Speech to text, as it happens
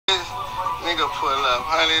Nigga pull up,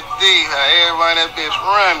 100 deep, everybody in that bitch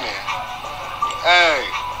running. Hey,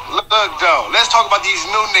 look though, let's talk about these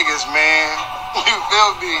new niggas, man. You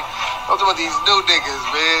feel me? Talk about these new niggas,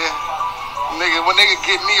 man. Nigga, when nigga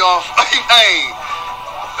get me off, hey,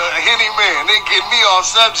 Henny man, they get me off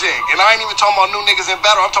subject. And I ain't even talking about new niggas in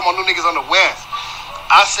battle, I'm talking about new niggas on the West.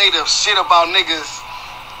 I say the shit about niggas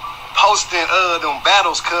posting them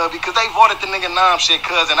battles, cuz, because they voted the nigga Nam shit,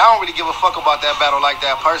 cuz, and I don't really give a fuck about that battle like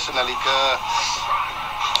that personally, cuz.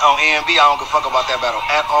 On AMB, I don't give a fuck about that battle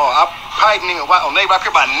at all. I probably didn't even watch on Neighbor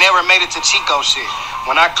Crib, I never made it to Chico shit.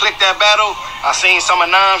 When I clicked that battle, I seen some of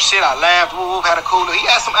Nam shit, I laughed, whoop, had a cool little, he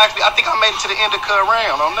had some, actually, I think I made it to the end of cut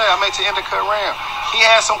round on there. I made it to the end of cut round. He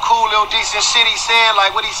had some cool little decent shit he said,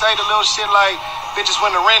 like what he say, the little shit like, bitches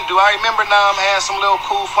when the rent due. I remember Nam had some little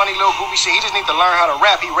cool, funny little goofy shit. He just need to learn how to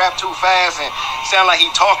rap. He rap too fast and sound like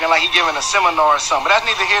he talking like he giving a seminar or something. But that's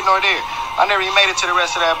neither here nor there. I never even made it to the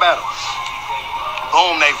rest of that battle.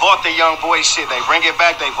 Boom, they fought the young boy shit. They bring it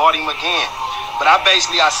back, they fought him again. But I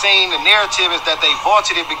seen the narrative is that they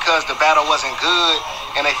vaulted it because the battle wasn't good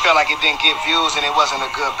and they felt like it didn't get views and it wasn't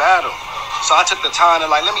a good battle. So I took the time to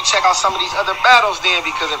like, let me check out some of these other battles then,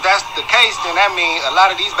 because if that's the case, then that means a lot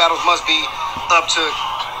of these battles must be up to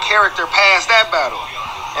character past that battle.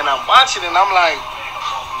 And I'm watching and I'm like,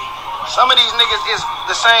 some of these niggas is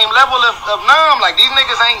the same level of Nam. Like, these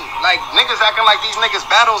niggas ain't, like, niggas acting like these niggas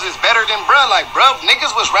battles is better than bruh. Like, bruh,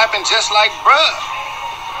 niggas was rapping just like bruh.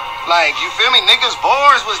 Like, you feel me? Niggas'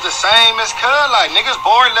 bars was the same as cuz. Like, niggas'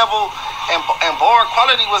 bar level and bar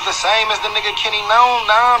quality was the same as the nigga Kenny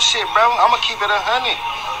Nam shit, bro. I'ma keep it 100.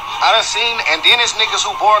 I done seen, and then it's niggas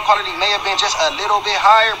who bar quality may have been just a little bit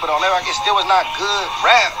higher, but on there, like, it still was not good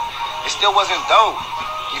rap. It still wasn't dope.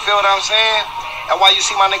 You feel what I'm saying? That's why you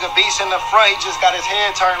see my nigga Beast in the front, he just got his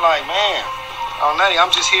head turned like, man, oh, nutty,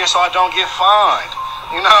 I'm just here so I don't get fined.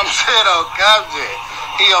 You know what I'm saying? Oh, Compton.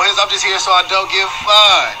 I'm just here so I don't get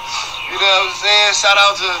fined. You know what I'm saying? Shout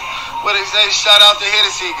out to, what they say, shout out to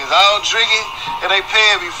Hennessy, because I don't drink it and they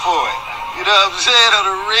paying me for it. You know what I'm saying? On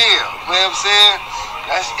the real. You know what I'm saying?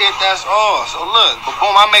 That's it, that's all. So look, but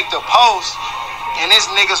boom, I make the post, and this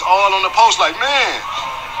niggas all on the post like, man,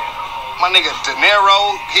 my nigga De Niro,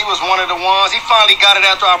 he was one of the ones. He finally got it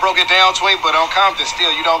after I broke it down to him, but on Compton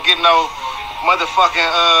still, you don't get no motherfucking,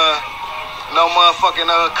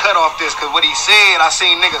 cut off this, because what he said, I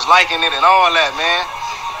seen niggas liking it and all that, man.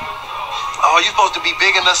 Oh, you supposed to be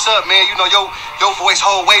bigging us up, man. You know, your voice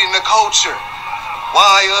hold weight in the culture.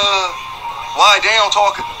 Why down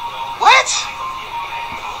talking? What?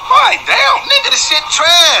 Why down? Nigga, the shit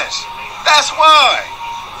trash. That's why.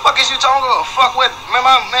 Fuck is you talking about? Fuck what, man,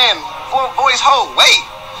 my man. Voice hold weight.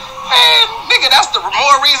 Man, nigga, that's the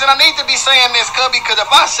more reason I need to be saying this, cuz, because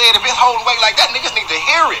if I say it, if it's holding weight like that, niggas need to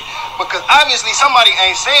hear it. Because obviously somebody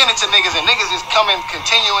ain't saying it to niggas, and niggas is coming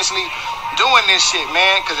continuously doing this shit,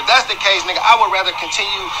 man. Because if that's the case, nigga, I would rather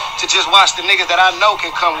continue to just watch the niggas that I know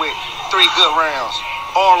can come with 3 good rounds.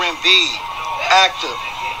 R&B, active.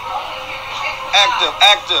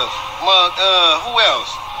 Who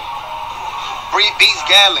else? Beats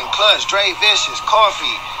Gallon, Clutch, Dre Vicious,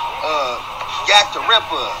 Coffee, Yak the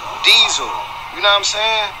Ripper, Diesel. You know what I'm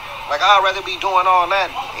saying? Like, I'd rather be doing all that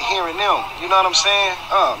and hearing them. You know what I'm saying?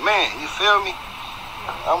 Oh, man, you feel me?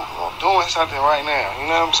 I'm doing something right now. You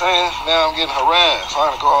know what I'm saying? Now I'm getting harassed.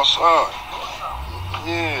 Trying to go outside.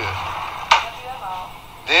 Yeah.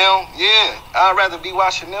 Them, yeah. I'd rather be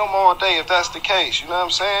watching them all day if that's the case. You know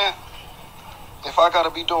what I'm saying? If I gotta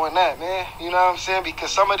be doing that, man. You know what I'm saying?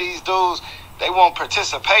 Because some of these dudes, they want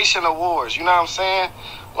participation awards. You know what I'm saying?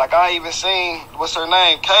 Like, I even seen, what's her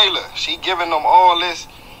name? Kayla. She giving them all this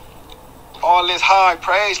high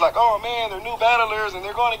praise. Like, oh, man, they're new battlers and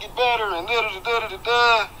they're going to get better and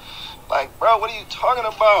da-da-da-da-da-da. Like, bro, what are you talking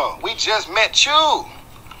about? We just met you.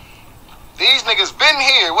 These niggas been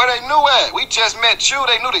here. Where they new at? We just met you.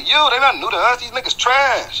 They new to you. They not new to us. These niggas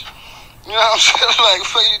trash. You know what I'm saying? Like,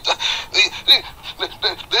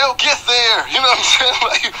 they'll get there. You know what I'm saying?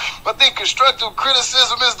 Like, I think constructive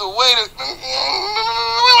criticism is the way to...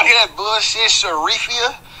 We don't hear that bullshit,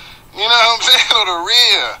 Sharifia. You know what I'm saying? On the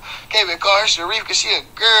real. Can't even call her Sharif because she a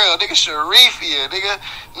girl. Nigga, Sharifia. Nigga,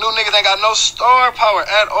 new niggas ain't got no star power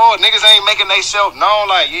at all. Niggas ain't making themselves known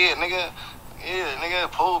like, yeah, nigga,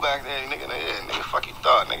 pull back there. Nigga, fuck you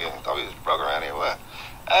thought, nigga. Thought we was broke around here, what?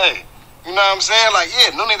 Hey. You know what I'm saying? Like,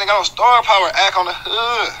 yeah, no niggas ain't got no star power act on the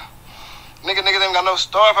hood. Niggas ain't got no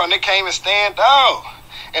star power. Nigga can't even stand out.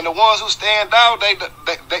 And the ones who stand out, they get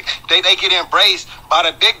embraced by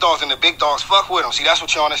the big dogs, and the big dogs fuck with them. See, that's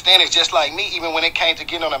what you understand. It's just like me, even when it came to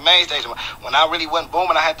getting on the main stage. When I really wasn't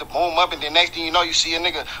booming, I had to boom up, and then next thing you know, you see a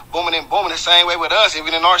nigga booming and booming the same way with us,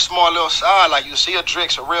 even in our small little side. Like, you see a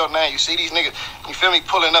Drix, a real name. You see these niggas, you feel me,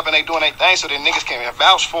 pulling up and they doing their thing, so then niggas can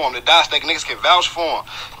vouch for them. The die steak niggas can vouch for them.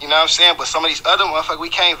 You know what I'm saying? But some of these other motherfuckers, we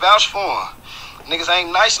can't vouch for them. Niggas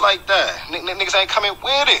ain't nice like that. Niggas ain't coming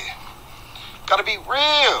with it. Gotta be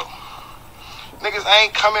real. Niggas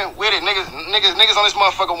ain't coming with it. Niggas on this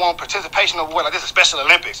motherfucker want participation award. Like, this is Special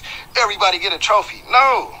Olympics. Everybody get a trophy.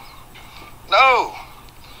 No.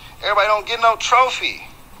 Everybody don't get no trophy.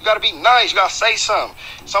 You gotta be nice. You gotta say something.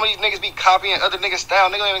 Some of these niggas be copying other niggas' style.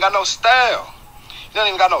 Niggas don't even got no style. You don't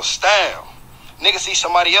even got no style. Niggas see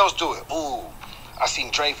somebody else do it. Ooh, I seen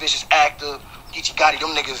Dre Vicious active. Geechi, Gotti,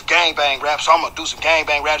 them niggas gangbang rap, so I'm gonna do some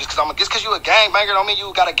gangbang rap just cause you a gangbanger don't mean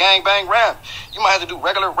you got a gangbang rap. You might have to do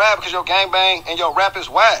regular rap because your gangbang and your rap is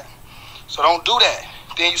whack. So don't do that.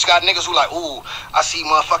 Then you got niggas who like, ooh, I see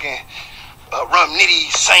motherfucking Rum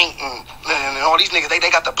Nitty, Saint, and all these niggas, they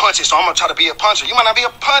got the punches, so I'm gonna try to be a puncher. You might not be a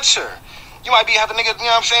puncher. You might be have the nigga, you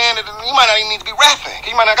know what I'm saying? You might not even need to be rapping, cause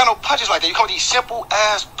you might not got no punches like that. You come with these simple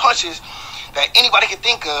ass punches that anybody can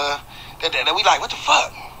think of that we like, what the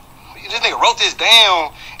fuck? This nigga wrote this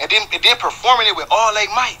down and then performing it with all they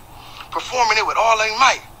might. You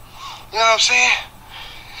know what I'm saying?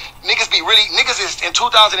 Niggas is in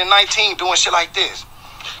 2019 doing shit like this.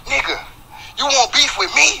 Nigga, you want beef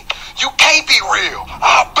with me? You can't be real.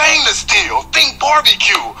 I'll bang the steel. Think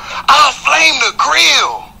barbecue. I'll flame the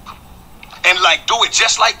grill. And like do it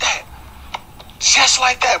just like that. Just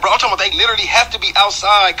like that, bro. I'm talking about they literally have to be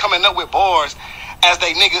outside coming up with bars as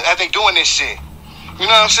they doing this shit. You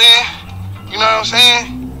know what I'm saying?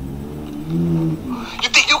 You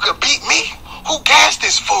think you could beat me? Who gassed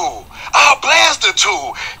this fool? I'll blast the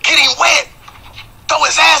tool. Get him wet. Throw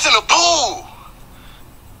his ass in the pool.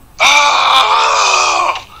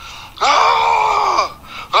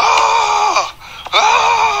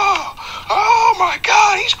 Oh my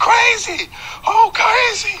God, he's crazy. Oh,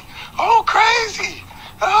 crazy.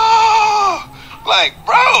 Like,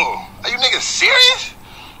 bro, are you niggas serious?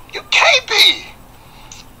 You can't be.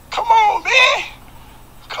 Come on, man.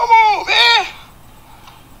 You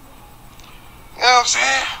know what I'm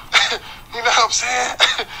saying?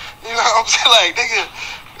 Like, nigga,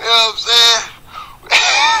 you know what I'm saying?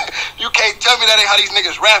 You can't tell me that ain't how these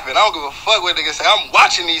niggas rapping. I don't give a fuck what niggas say. I'm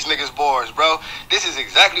watching these niggas bars, bro. This is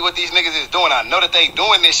exactly what these niggas is doing. I know that they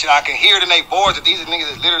doing this shit. I can hear it in their bars that these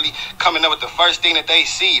niggas is literally coming up with the first thing that they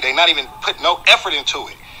see. They not even putting no effort into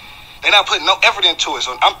it.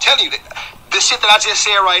 So I'm telling you that the shit that I just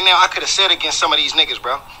said right now, I could have said against some of these niggas,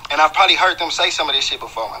 bro. And I've probably heard them say some of this shit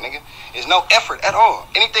before, my nigga. There's no effort at all.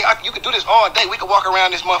 You could do this all day. We could walk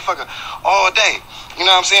around this motherfucker all day. You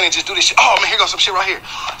know what I'm saying? And just do this shit. Oh, man, here goes some shit right here.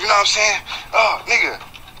 You know what I'm saying? Oh, nigga.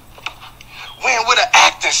 When would an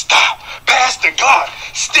acting stop? Pass the Glock.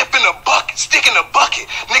 Stick in the bucket.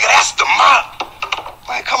 Nigga, that's the mop.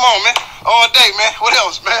 Like, come on, man. All day, man. What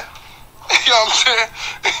else, man? You know what I'm saying?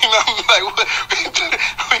 You know, like, what? We can do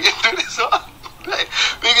this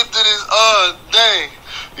all day.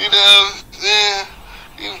 You know what I'm saying?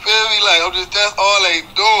 You feel me? Like, that's all they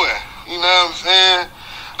doing. You know what I'm saying?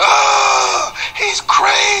 Oh, he's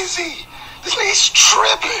crazy. This nigga's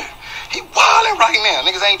tripping. He wilding right now.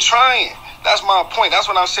 Niggas ain't trying. That's my point. That's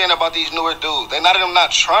what I'm saying about these newer dudes. They not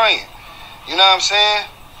trying. You know what I'm saying?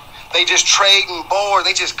 They just trading bars.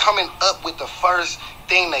 They just coming up with the first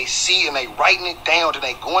thing they see and they writing it down and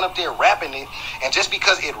they going up there rapping it, and just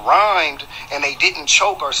because it rhymed and they didn't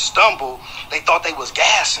choke or stumble, they thought they was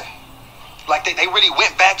gassing. Like they really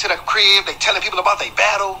went back to the crib, they telling people about their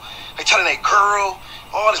battle, they telling their girl,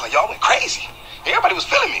 all this, like, y'all went crazy. Everybody was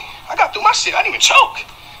feeling me. I got through my shit, I didn't even choke.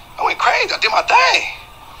 I went crazy, I did my thing.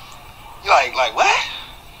 Like what?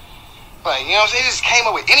 Like, you know what I'm saying? They just came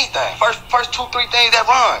up with anything. First 2-3 things that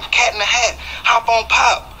rhyme. Cat in the Hat, Hop on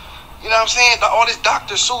Pop. You know what I'm saying? All this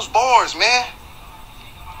Dr. Seuss bars, man.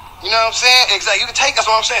 You know what I'm saying? Exactly. You can take, that's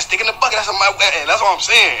what I'm saying. Stick in the bucket. That's what I'm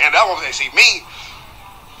saying. And that's what I'm saying. See, me,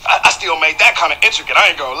 I still made that kind of intricate. I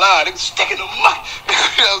ain't gonna lie. They stick in the bucket.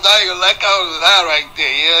 You know what I'm saying? I ain't gonna lie. I was high right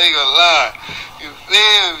there. Yeah, I ain't gonna lie. You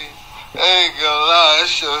feel me? I ain't gonna lie. That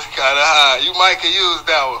shit was kind of high. You might can use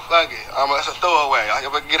that one. Fuck it. That's a throwaway. I can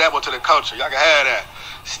get that one to the culture. Y'all can have that.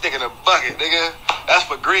 Stick in the bucket, nigga. That's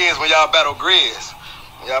for Grizz when y'all battle Grizz.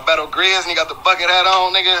 Y'all battle Grizz and you got the bucket hat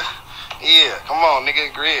on, nigga. Yeah, come on,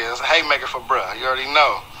 nigga, Grizz. It's a haymaker for bruh. You already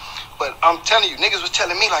know. But I'm telling you, niggas was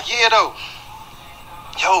telling me like, yeah, though.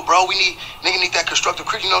 Yo, bro, nigga need that constructive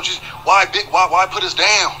critique. You know, just why put us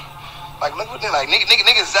down? Like, look what they like,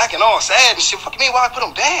 niggas zacking all sad and shit. Fuck me, why I put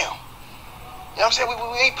them down? You know what I'm saying?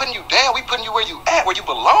 We ain't putting you down. We putting you where you at, where you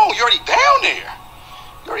belong. You already down there.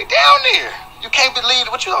 You already down there. You can't believe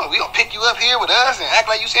what you on. We gonna pick you up here with us and act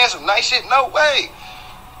like you saying some nice shit. No way.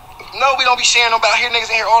 No, we don't be sharing about here.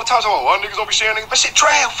 Niggas in here all the time. So, niggas don't be sharing niggas. But shit,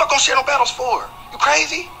 trash. Fuck don't share no battles for. You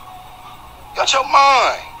crazy? You got your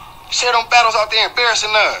mind. You share them battles out there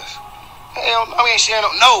embarrassing us. Hell no, we ain't sharing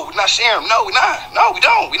them. No, we're not sharing them. No, we not. No, we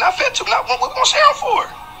don't. We not fit to. What we gonna share them for?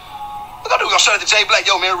 What gonna do? We gonna show it to Jay Black.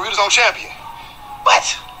 Yo, man, Rudy's on champion. What?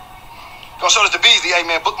 Gonna show this to Beasley. Hey,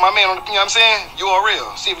 man, book my man on the, you know what I'm saying? You all real.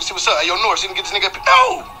 See what's up. Hey, yo, North, see if we can get this nigga up.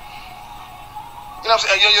 No. You know what I'm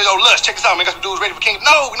saying? Hey, yo, Lush, check this out, man. Got some dudes ready for King.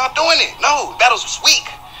 No, we're not doing it. No, battles was weak.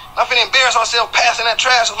 Not finna embarrass ourselves passing that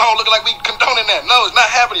trash along looking like we condoning that. No, it's not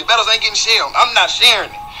happening. Battles ain't getting shared. I'm not sharing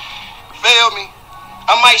it. Feel me?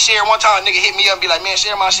 I might share one time. A nigga hit me up and be like, man,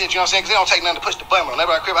 share my shit. You know what I'm saying? Because they don't take nothing to push the button.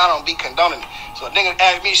 Whenever I crib, I don't be condoning it. So a nigga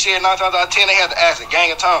ask me to share 9 times out of 10, they have to ask a gang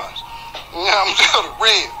of times. You know what I'm saying? The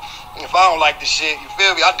real. If I don't like this shit, you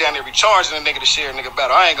feel me? I down there recharging a nigga to share a nigga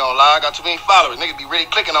battle. I ain't gonna lie. I got too many followers. Niggas be really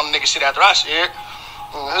clicking on the nigga shit after I share it.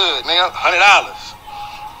 In the hood, nigga, $100.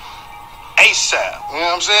 ASAP. You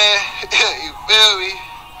know what I'm saying? You feel me?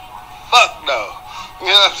 Fuck no. You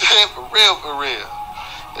know what I'm saying? For real, for real.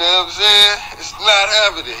 You know what I'm saying? It's not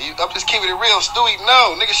happening. I'm just keeping it real. Stewie,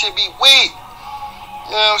 no. Niggas should be weak.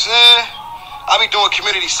 You know what I'm saying? I be doing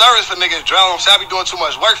community service for niggas, Drown. I be doing too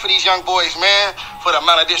much work for these young boys, man. For the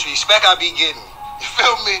amount of disrespect I be getting. You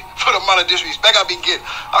feel me? For the amount of disrespect I be getting.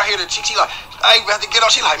 I hear the chick, she like, I even have to get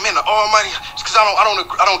on. She like, man, the Almighty, just cause I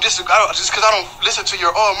don't disagree, just cause I don't listen to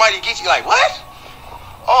your Almighty Geechi. Like, what?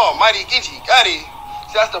 Almighty Geechi, Gotti.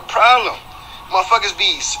 See, that's the problem. Motherfuckers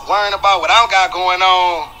be worrying about what I got going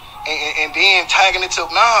on and then tagging it to,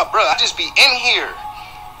 nah, bro, I just be in here.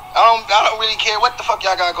 I don't really care what the fuck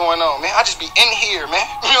y'all got going on, man. I just be in here, man.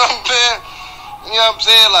 You know what I'm saying? You know what I'm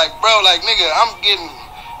saying? Like, bro, like, nigga, I'm getting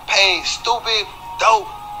paid stupid,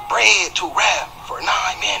 dope bread to rap for 9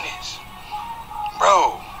 minutes.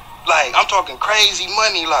 Bro, like, I'm talking crazy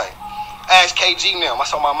money, like. Ask KG now.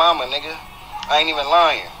 That's on my mama, nigga. I ain't even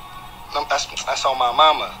lying. That's on my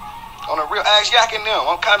mama. On the real, ask Yak and them.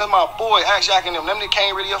 I'm kind of my boy. Ask Yak and them. Them that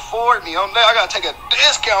can't really afford me. I gotta take a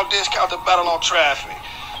discount to battle on traffic.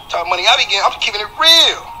 Talk money. I'm keeping it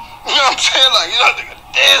real. You know what I'm saying? Like, you know, take a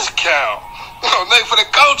discount. You know, nigga, for the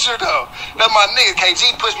culture though. That's my nigga.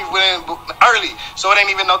 KG pushed me within early, so it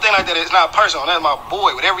ain't even no thing like that. It's not personal. That's my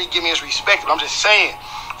boy. Whatever he give me is respect. But I'm just saying,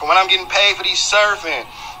 from when I'm getting paid for these surfing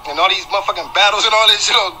and all these motherfucking battles and all this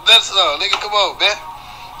shit, that's nigga, come on, man.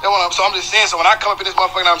 So I'm just saying, so when I come up in this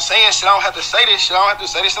motherfucker and I'm saying shit, I don't have to say this shit. I don't have to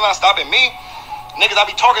say this shit. Not stopping me. Niggas I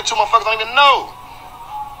be talking to, motherfuckers don't even know.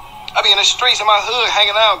 I be in the streets in my hood,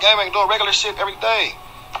 hanging out, gaming, doing regular shit every day.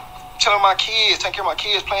 Telling my kids, taking care of my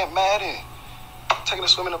kids, playing Madden, taking a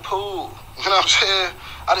swim in the pool. You know what I'm saying?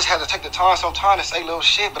 I just had to take the time sometimes to say little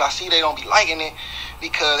shit, but I see they don't be liking it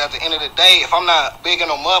because at the end of the day, if I'm not bigging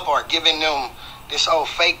them up or giving them this old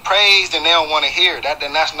fake praise, then they don't want to hear that.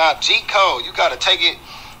 Then that's not G code. You gotta take it.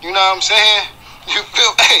 You know what I'm saying? You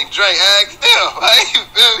feel? Hey, Dre, ask them. You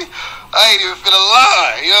feel me? I ain't even finna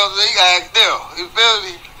lie. You know what I'm saying? You gotta ask them. You feel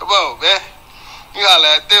me? Come on, man. You gotta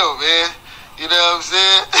let them, man. You know what I'm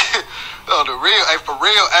saying? No, the real, hey, for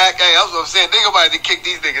real, hey, that's what I'm saying. Think about it to kick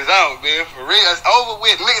these niggas out, man. For real, it's over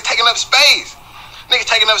with. Niggas taking up space. Niggas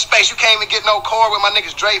taking up space. You can't even get no car with my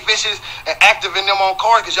niggas Dre Fishes and Active in them on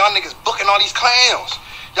cars because y'all niggas booking all these clowns.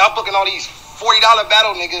 Y'all booking all these $40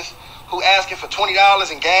 battle niggas who asking for $20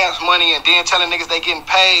 in gas money and then telling niggas they getting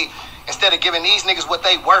paid instead of giving these niggas what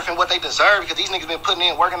they worth and what they deserve because these niggas been putting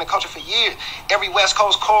in work in the culture for years. Every West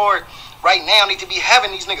Coast card right now need to be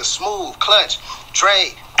having these niggas Smooth, Clutch,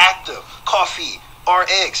 Dre, Active, Coffee,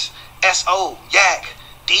 RX, SO, Yak,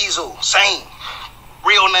 Diesel, Same,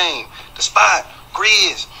 Real Name, The Spot,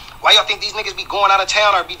 Grizz. Why y'all think these niggas be going out of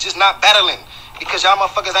town or be just not battling? Because y'all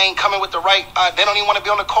motherfuckers ain't coming with the right, they don't even want to be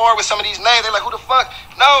on the card with some of these names. They're like, who the fuck?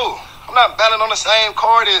 No, I'm not battling on the same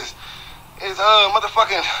card as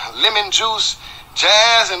motherfucking Lemon Juice,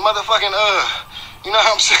 Jazz, and motherfucking, you know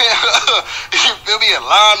what I'm saying? You feel me? A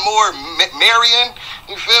Lawnmower Marion.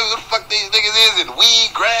 You feel me? Who the fuck these niggas is? And Weed,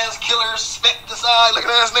 Grass Killer, Specticide. Look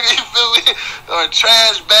at that nigga, you feel me? Or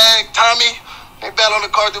Trash Bag, Tommy. They battle on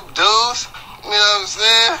the card through dudes. You know what I'm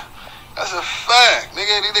saying? That's a fact.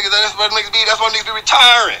 Nigga, these niggas, that's why niggas be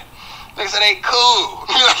retiring. Niggas say they cool.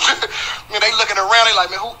 You know what I'm saying? I mean, they looking around, they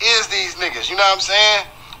like, man, who is these niggas? You know what I'm saying?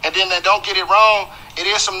 And then they don't get it wrong. It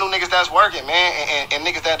is some new niggas that's working, man. And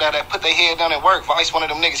niggas that put their head down and work. Vice, one of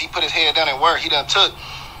them niggas, he put his head down and work. He done took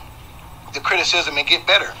the criticism and get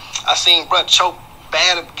better. I seen bruh choke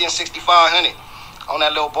bad against 6,500 on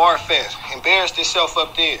that little bar fest. Embarrassed himself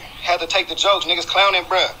up there. Had to take the jokes. Niggas clowning,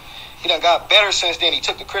 bruh. He done got better since then. He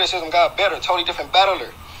took the criticism, got better. Totally different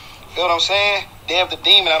battler. Feel what I'm saying? Dev the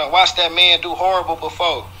Demon. I done watched that man do horrible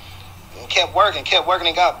before. And kept working,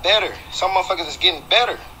 and got better. Some motherfuckers is getting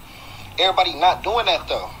better. Everybody not doing that,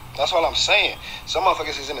 though. That's all I'm saying. Some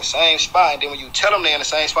motherfuckers is in the same spot, and then when you tell them they in the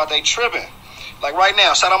same spot, they tripping. Like right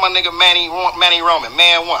now, shout out my nigga Manny Roman,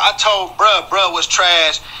 man one. I told bruh was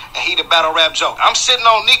trash, and he the battle rap joke. I'm sitting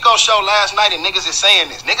on Nico's show last night, and niggas is saying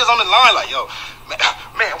this. Niggas on the line like, yo,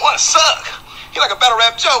 man one suck. He like a battle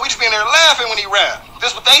rap joke. We just be in there laughing when he rap.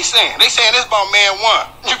 This what they saying. They saying this about man one.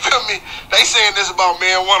 You feel me? They saying this about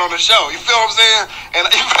man one on the show. You feel what I'm saying? And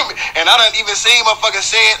you feel me? And I done even seen motherfuckers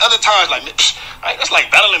say it other times like, that's like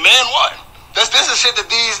battling man one. This is shit that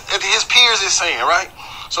his peers is saying, right?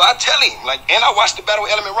 So I tell him, like, and I watch the battle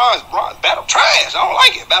with Element Ron. Battle trash. I don't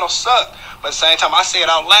like it. Battle suck. But at the same time, I say it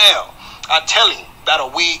out loud. I tell him,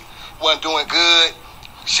 battle weak, wasn't doing good.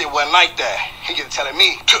 Shit wasn't like that. He get telling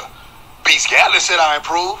me, Beast Gatlin said I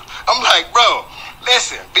improved. I'm like, bro,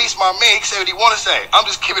 listen, Beast my man, he can say what he want to say. I'm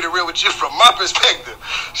just keeping it real with you from my perspective.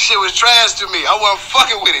 Shit was trash to me. I wasn't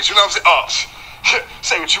fucking with it. You know what I'm saying? Oh,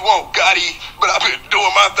 say what you want, Gotti, but I've been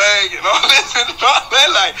doing my thing, you know. Listen,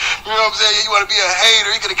 like, you know what I'm saying? You want to be a hater,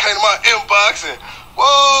 you could have came to my inbox and,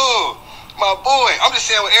 whoa, my boy. I'm just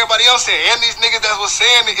saying what everybody else said. And these niggas that was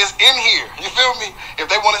saying it is in here. You feel me? If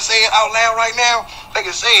they want to say it out loud right now, they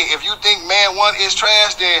can say it. If you think man one is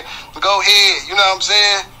trash, then go ahead. You know what I'm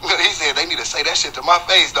saying? He said they need to say that shit to my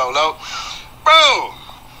face, though, Lo. Bro,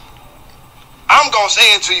 I'm going to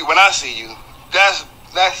say it to you when I see you. That's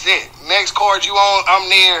it. Next card you on, I'm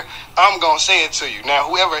near. I'm going to say it to you.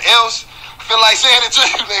 Now, whoever else feel like saying it to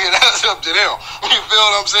you, nigga, that's up to them. You feel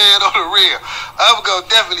what I'm saying? On the real. I'm going to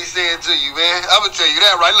definitely say it to you, man. I'm going to tell you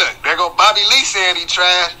that right. Look, there go Bobby Lee saying he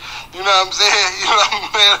trash. You know what I'm saying? You know what I'm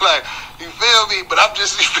saying? Like, you feel me? But I'm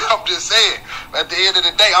just saying. At the end of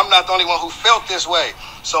the day, I'm not the only one who felt this way.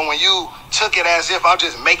 So when you took it as if I'm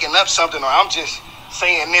just making up something or I'm just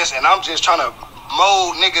saying this and I'm just trying to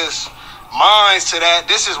mold niggas' minds to that,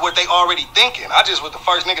 this is what they already thinking. I just was the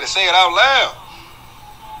first nigga to say it out loud.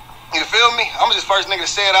 You feel me? I'm just first nigga to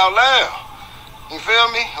say it out loud. You feel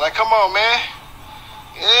me? Like, come on, man.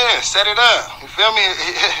 Yeah, set it up. You feel me?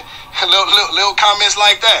 little comments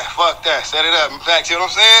like that. Fuck that. Set it up. In fact, you know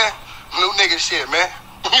what I'm saying? New nigga shit, man.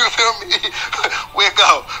 You feel me? Wake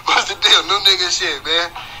up. What's the deal? New nigga shit,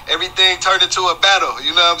 man. Everything turned into a battle.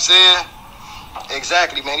 You know what I'm saying?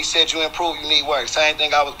 Exactly, man. He said you improve, you need work. Same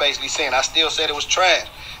thing I was basically saying. I still said it was trash.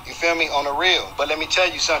 You feel me? On the real. But let me tell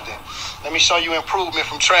you something. Let me show you improvement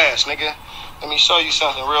from trash, nigga. Let me show you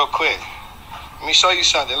something real quick. Let me show you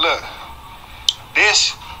something. Look.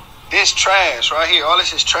 This trash right here. All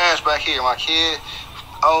this is trash back here, my kid.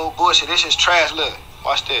 Oh, bullshit. This is trash. Look.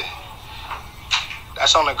 Watch this.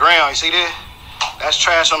 That's on the ground. You see this? That's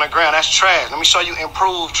trash on the ground. That's trash. Let me show you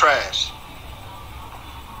improved trash.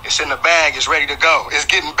 It's in the bag. It's ready to go. It's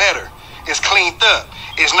getting better. It's cleaned up.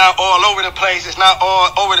 It's not all over the place. It's not all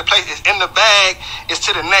over the place. It's in the bag. It's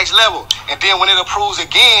to the next level. And then when it approves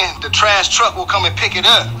again, the trash truck will come and pick it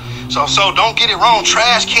up. So don't get it wrong.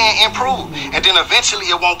 Trash can improve. And then eventually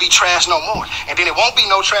it won't be trash no more. And then it won't be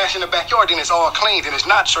no trash in the backyard. Then it's all cleaned and it's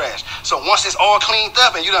not trash. So once it's all cleaned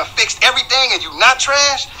up and you done fixed everything and you not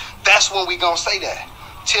trash, that's when we gonna say that.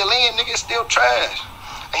 Till then, nigga, it's still trash.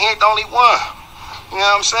 And he ain't the only one. You know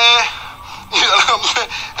what I'm saying? You know what I'm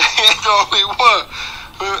saying? He ain't the only one.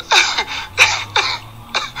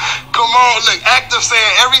 Come on, look, Active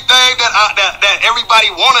saying everything that everybody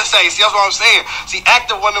want to say. See, that's what I'm saying. See,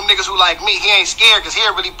 Active, one of them niggas who like me, he ain't scared because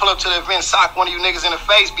he'll really pull up to the event, sock one of you niggas in the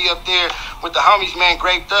face, be up there with the homies, man,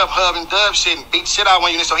 graped up, hub and dub shit, and beat shit out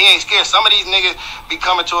one of you. So he ain't scared. Some of these niggas be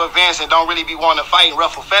coming to events and don't really be wanting to fight and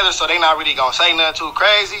ruffle feathers, so they not really gonna say nothing too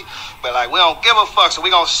crazy. But like, we don't give a fuck, so we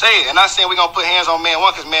gonna say it. And not saying we gonna put hands on man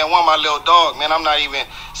one, because man one my little dog, man. I'm not even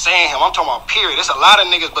saying him. I'm talking about period. There's a lot of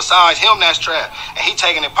niggas besides him that's trash, and he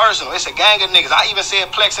taking it personal. It's a gang of niggas. I even said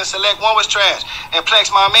Plex and Select One was trash, and Plex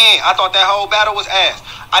my man. I thought that whole battle was ass.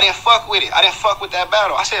 I didn't fuck with it. I didn't fuck with that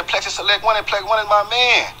battle. I said Plex and Select One, and Plex One is my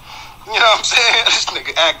man. You know what I'm saying? This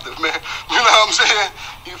nigga Active, man. You know what I'm saying?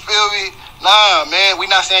 You feel me? Nah, man. We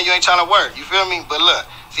not saying you ain't trying to work. You feel me? But look.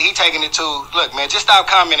 See, he taking it too. Look, man, just stop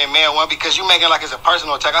commenting, man, one, because you making like it's a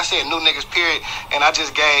personal attack. I said new niggas, period, and I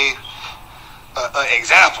just gave an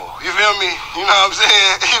example. You feel me? You know what I'm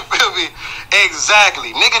saying? You feel me?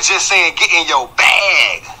 Exactly. Niggas just saying get in your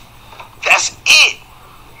bag. That's it.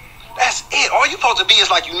 That's it. All you supposed to be is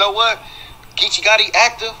like, you know what? Geechi Gotti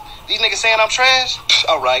Active. These niggas saying I'm trash?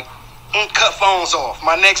 All right. Cut phones off.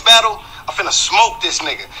 My next battle, I'm finna smoke this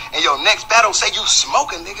nigga. And your next battle say you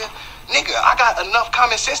smoking, nigga. Nigga, I got enough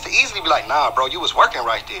common sense to easily be like, nah, bro, you was working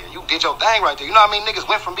right there. You did your thing right there. You know what I mean? Niggas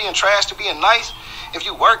went from being trash to being nice. If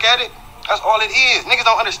you work at it, that's all it is. Niggas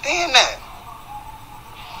don't understand that.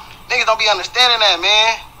 Niggas don't be understanding that,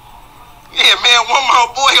 man. Yeah, man, one more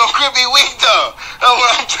boy on Crippy weak, though. That's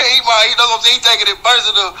what I'm saying. He knows what I'm saying. He taking it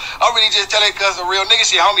personal. I'm really just telling cuz a real nigga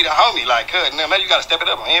shit, homie to homie. Like, now, man, you gotta step it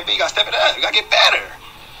up on NB. You gotta step it up. You gotta get better.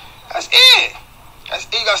 That's it. That's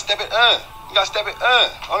it. You gotta step it up. You gotta step it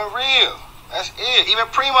up. On the real. That's it. Even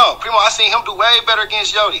Primo, I seen him do way better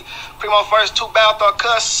against Yodi. Primo first 2 battles, thought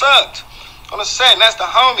cuz sucked. On the set, and that's the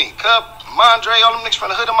homie. Cub, Mondre, all them niggas from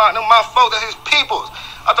the hood of my folks, that's his peoples.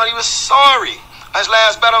 I thought he was sorry. His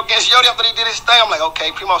last battle against Yodi, after he did his thing, I'm like,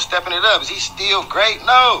 okay, Primo stepping it up. Is he still great?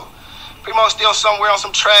 No. Primo's still somewhere on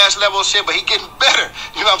some trash level shit, but he getting better.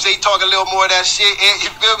 You know what I'm saying? He talking a little more of that shit. And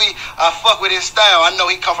you feel me? I fuck with his style. I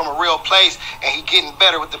know he come from a real place, and he getting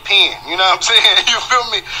better with the pen. You know what I'm saying? You feel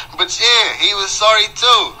me? But yeah, he was sorry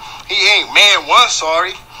too. He ain't man one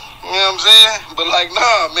sorry. You know what I'm saying? But like,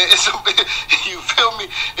 nah, man, it's a bit, you feel me?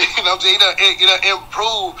 You know what I'm saying? He done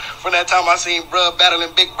improved from that time I seen bruh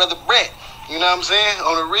battling Big Brother Brett. You know what I'm saying?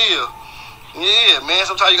 On the real. Yeah, man,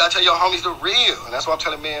 sometimes you gotta tell your homies the real. And that's why I'm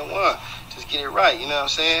telling man one. Just get it right, you know what I'm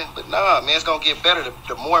saying? But nah, man, it's gonna get better.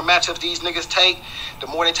 The more matchups these niggas take, the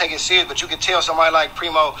more they take it serious. But you can tell somebody like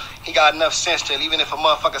Primo, he got enough sense to, even if a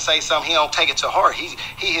motherfucker say something, he don't take it to heart. He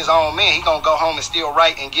his own man. He gonna go home and still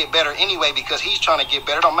write and get better anyway because he's trying to get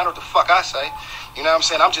better. It don't matter what the fuck I say. You know what I'm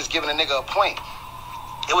saying? I'm just giving a nigga a point.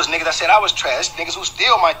 It was niggas that said I was trash. Niggas who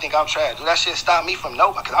still might think I'm trash. Do that shit stop me from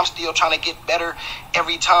nobody? Because I'm still trying to get better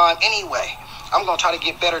every time anyway. I'm going to try to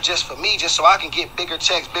get better just for me, just so I can get bigger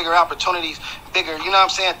checks, bigger opportunities, bigger, you know what I'm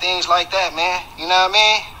saying, things like that, man. You know what I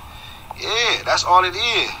mean? Yeah, that's all it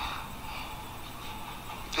is.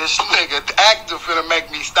 This nigga actor finna make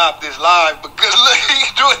me stop this live because look, he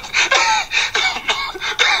do it.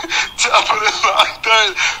 Top of the line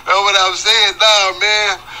Thursday. That's what I'm saying. Nah,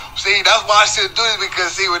 man. See, that's why I should do this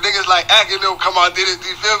because, see, when niggas like acting them come out, did it,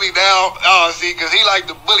 you feel me now? Oh, see, because he like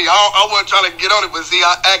the bully. I wasn't trying to get on it, but see,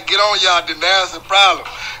 get on y'all, then that's the problem.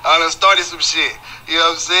 I done started some shit. You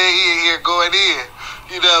know what I'm saying? He in here going in.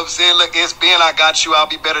 You know what I'm saying? Look, it's been, I got you,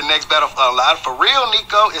 I'll be better next battle. A lot, for real,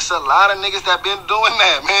 Nico, it's a lot of niggas that been doing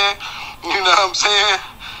that, man. You know what I'm saying?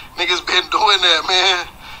 Niggas been doing that, man.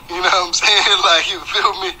 You know what I'm saying? Like, you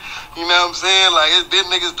feel me? You know what I'm saying? Like, it's been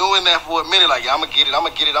niggas doing that for a minute. Like, yeah, I'm gonna get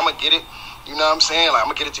it. You know what I'm saying? Like,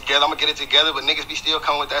 I'm gonna get it together. But niggas be still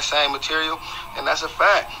coming with that same material. And that's a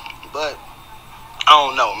fact. But, I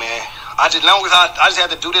don't know, man. I just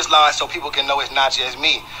have to do this live so people can know it's not just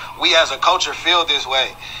me. We as a culture feel this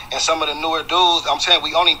way. And some of the newer dudes, I'm saying,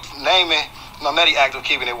 we only naming, Medi active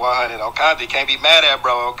keeping it 100. Okade can't be mad at,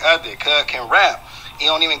 bro. Okade, Cud can rap. He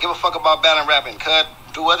don't even give a fuck about battling rapping. Cud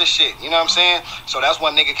do other shit, you know what I'm saying? So that's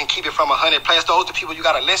one nigga can keep it from 100 players. Those the people you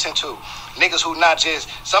gotta listen to. Niggas who not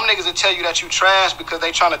just, some niggas will tell you that you trash because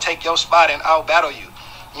they trying to take your spot and out battle you.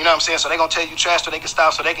 You know what I'm saying? So they gonna tell you trash so they can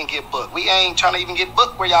stop so they can get booked. We ain't trying to even get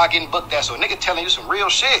booked where y'all getting booked at. So a nigga telling you some real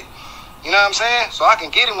shit. You know what I'm saying? So I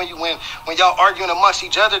can get it when y'all arguing amongst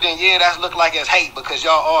each other, then yeah, that look like it's hate because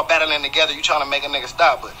y'all all battling together. You trying to make a nigga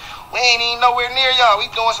stop. But we ain't even nowhere near y'all.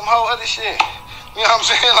 We doing some whole other shit. You know what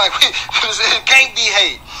I'm saying? Like, it can't be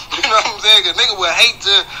hate. You know what I'm saying? Because nigga would hate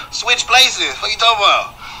to switch places. What you talking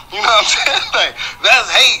about? You know what I'm saying? Like,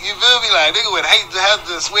 that's hate. You feel me? Like, nigga would hate to have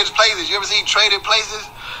to switch places. You ever seen traded places?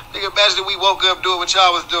 Nigga, imagine if we woke up doing what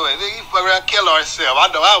y'all was doing. Nigga, you fuck around kill ourselves.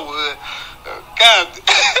 I know I would. God.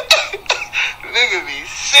 Nigga be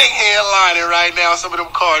sick headlining right now. Some of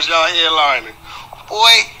them cars y'all headlining.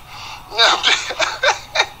 Boy. You know what I'm saying?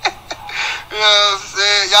 You know what I'm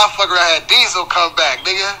saying? Y'all fuck around had Diesel come back,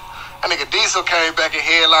 nigga. That nigga Diesel came back and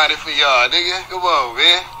headlined it for y'all, nigga. Come on,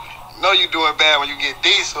 man. You know you doing bad when you get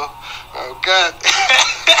Diesel. Oh, God.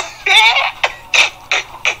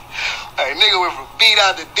 Hey, nigga went from beat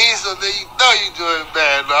out to Diesel, then you know you doing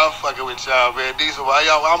bad. No, I'm fucking with y'all, man. Diesel,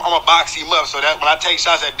 y'all, I'm gonna box him up so that when I take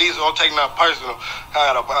shots at Diesel, I don't take nothing personal.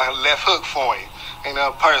 I got a left hook for him. Ain't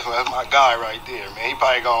nothing personal. That's my guy right there, man. He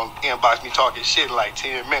probably gonna inbox me talking shit in like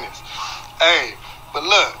 10 minutes. Hey, but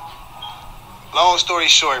look, long story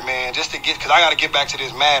short, man, just to get, because I got to get back to this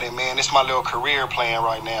Madden, man. This is my little career plan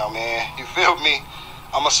right now, man. You feel me?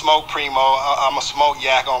 I'm a smoke Primo. I'm a smoke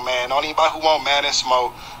Yak on Madden. Anybody who want Madden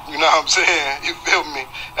smoke, you know what I'm saying? You feel me?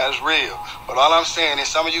 That's real. But all I'm saying is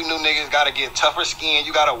some of you new niggas got to get tougher skin.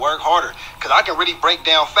 You got to work harder. Because I can really break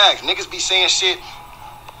down facts. Niggas be saying shit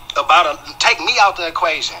about take me out the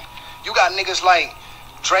equation. You got niggas like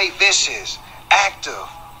Dre Vicious, Active,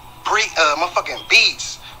 motherfucking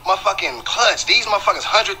Beats, motherfucking Clutch. These motherfuckers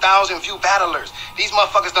 100,000 view battlers. These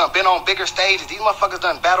motherfuckers done been on bigger stages. These motherfuckers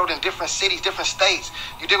done battled in different cities, different states.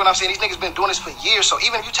 You dig what I'm saying? These niggas been doing this for years. So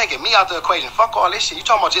even if you taking me out the equation, fuck all this shit. You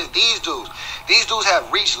talking about just these dudes. These dudes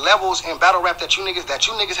have reached levels in battle rap that you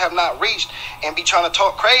niggas have not reached and be trying to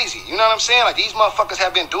talk crazy. You know what I'm saying? Like these motherfuckers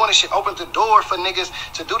have been doing this shit, opened the door for niggas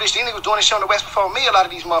to do this. These niggas doing this shit on the West before me. A lot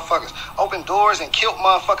of these motherfuckers opened doors and killed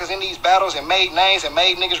motherfuckers in these battles and made names and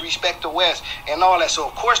made niggas respect the West and all that. So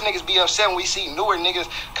of course niggas be upset when we see newer niggas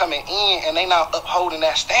coming in and they not upholding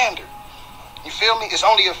that standard. You feel me? It's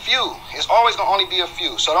only a few. It's always gonna only be a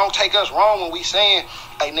few. So don't take us wrong when we saying,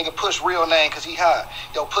 hey, nigga, push real name cause he hot.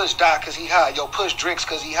 Yo, push Doc cause he hot. Yo, push Drix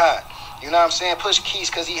cause he hot. You know what I'm saying? Push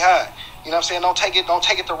Keys cause he hot. You know what I'm saying? Don't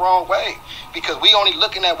take it the wrong way. Because we only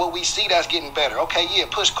looking at what we see that's getting better. Okay, yeah,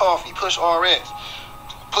 push Coffee, push RX.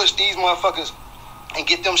 Push these motherfuckers and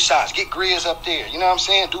get them shots. Get Grizz up there. You know what I'm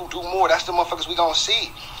saying? Do more. That's the motherfuckers we gonna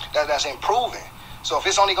see. That's improving. So if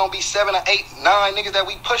it's only gonna be 7 or 8, 9 niggas that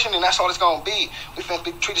we pushing, then that's all it's gonna be. We finna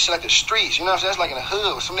treat this shit like the streets. You know what I'm saying? That's like in the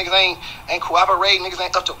hood. Some niggas ain't cooperating. Niggas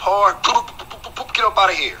ain't up to par. Get up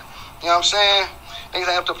out of here. You know what I'm saying? Niggas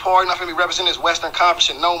ain't up to par. You're not finna be representing this Western Conference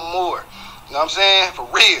shit no more. You know what I'm saying? For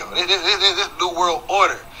real. This new world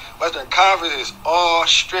order. Western Conference is all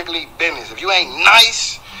strictly business. If you ain't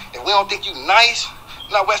nice, if we don't think you nice,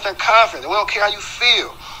 you're not Western Conference. And we don't care how you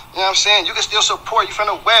feel. You know what I'm saying? You can still support. You from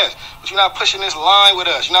the West, but you're not pushing this line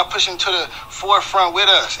with us. You're not pushing to the forefront with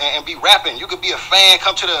us and be rapping. You could be a fan,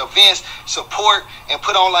 come to the events, support, and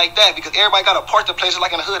put on like that because everybody got a part to play. Just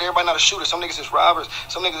like in the hood, everybody not a shooter. Some niggas is robbers.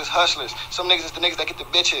 Some niggas is hustlers. Some niggas is the niggas that get the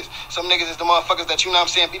bitches. Some niggas is the motherfuckers that, you know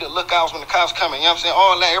what I'm saying, be the lookouts when the cops coming. You know what I'm saying?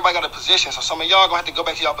 All that. Everybody got a position. So some of y'all gonna have to go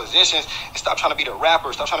back to y'all positions and stop trying to be the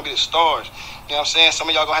rappers. Stop trying to be the stars. You know what I'm saying?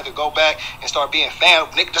 Some of y'all gonna have to go back and start being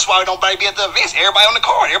fans. That's why nobody be at the events. Everybody on the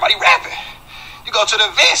court. Everybody rapping. You go to the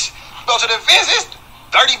events, it's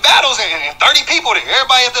 30 battles and 30 people there.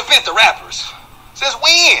 Everybody at the event, the rappers. Since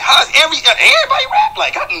when? How's everybody rap?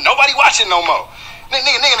 Like, nobody watching no more.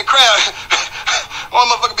 Nigga in the crowd. One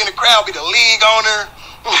motherfucker be in the crowd, be the league owner.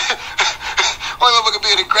 One motherfucker be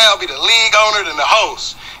in the crowd, be the league owner than the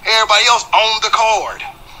host. Everybody else on the card.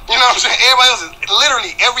 You know what I'm saying?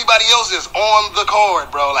 Everybody else is on the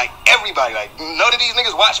card, bro. Like, everybody. Like, none of these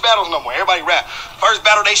niggas watch battles no more. Everybody rap. First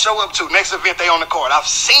battle they show up to, next event they on the card. I've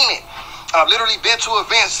seen it. I've literally been to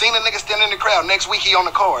events, seen a nigga standing in the crowd. Next week he on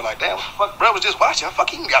the card. Like, damn, what the fuck, bro was just watching. Fuck,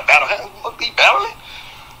 he got battle. He battling?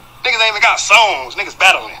 Niggas ain't even got songs. Niggas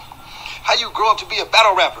battling. How you grow up to be a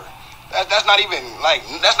battle rapper? That's not even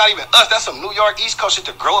us. That's some New York East Coast shit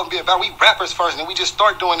to grow up and be a battle. We rappers first, and then we just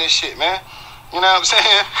start doing this shit, man. You know what I'm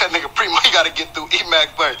saying? That nigga Primo, he got to get through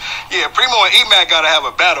E-Mac first. Yeah, Primo and E-Mac got to have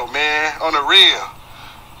a battle, man. On the real.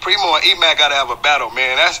 Primo and E-Mac got to have a battle,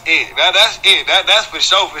 man. That's it. That's it. That's for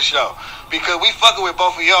sure. Because we fucking with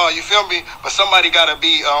both of y'all, you feel me? But somebody got to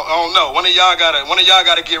be, I don't know. One of y'all got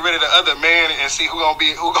to get rid of the other man and see who gonna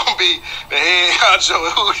be the head honcho.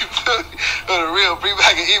 Who, you feel me? On the real. Primo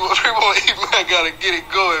and E-Mac got to get it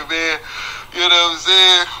going, man. You know what I'm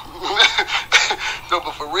saying? No,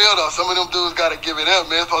 but for real though, some of them dudes gotta give it up,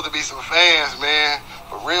 man. It's supposed to be some fans, man.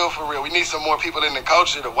 For real. We need some more people in the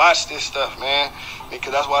culture to watch this stuff, man.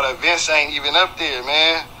 Because that's why the events ain't even up there,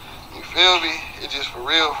 man. You feel me? It's just for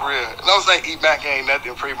real. Don't say E-Mac ain't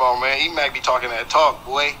nothing, Primo, man. E-Mac be talking that talk,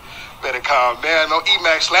 boy. Better calm down. No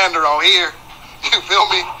E-Mac slander on here. You feel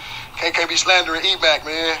me? Can't be slandering E-Mac,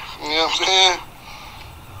 man. You know what I'm saying?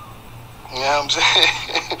 You know what I'm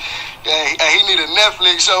saying? Yeah, he need a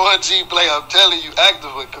Netflix show on G-Play. I'm telling you, active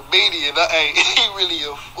a comedian. Hey, he really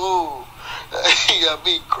a fool. He got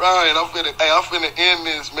me crying. I'm finna end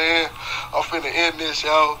this, man. I'm finna end this,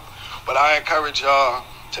 y'all. But I encourage y'all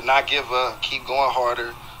to not give up. Keep going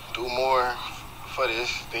harder. Do more for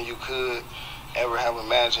this than you could ever have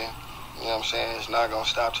imagined. You know what I'm saying? It's not gonna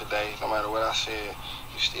stop today. No matter what I said,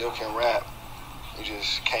 you still can rap. You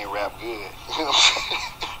just can't rap good. You know what I'm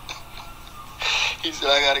saying? He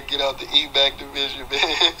said, I gotta get out the E-Mac division,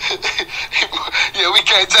 man. Yeah, we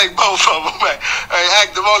can't take both of them, man. Hey,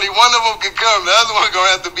 active, only one of them can come. The other one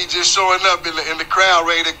gonna have to be just showing up in the crowd,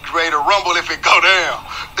 ready to rumble if it go down.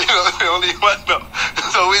 You know, only one of them.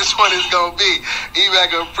 So which one is gonna be?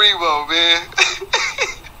 E-Mac or Primo, man?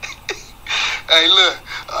 Hey, look.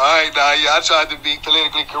 All right, now, yeah, I tried to be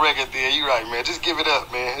politically correct at the end. You right, man. Just give it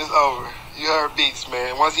up, man. It's over. You heard Beats,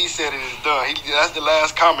 man. Once he said it, it's done. That's the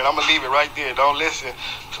last comment. I'm going to leave it right there. Don't listen.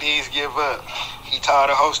 Please give up. He tired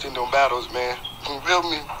of hosting them battles, man. You feel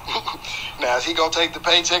me? Now, is he going to take the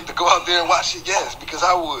paycheck to go out there and watch it? Yes, because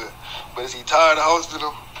I would. But is he tired of hosting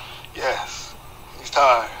them? Yes. He's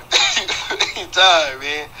tired. He's tired,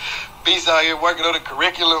 man. Beats out here working on the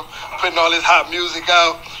curriculum, putting all this hot music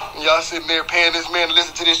out, and y'all sitting there paying this man to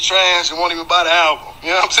listen to this trash and won't even buy the album. You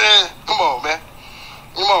know what I'm saying? Come on, man.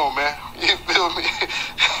 Come on, man. You feel me?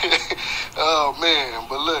 Oh, man.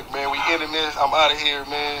 But look, man, we ending this. I'm out of here,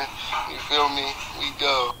 man. You feel me? We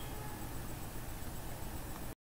go.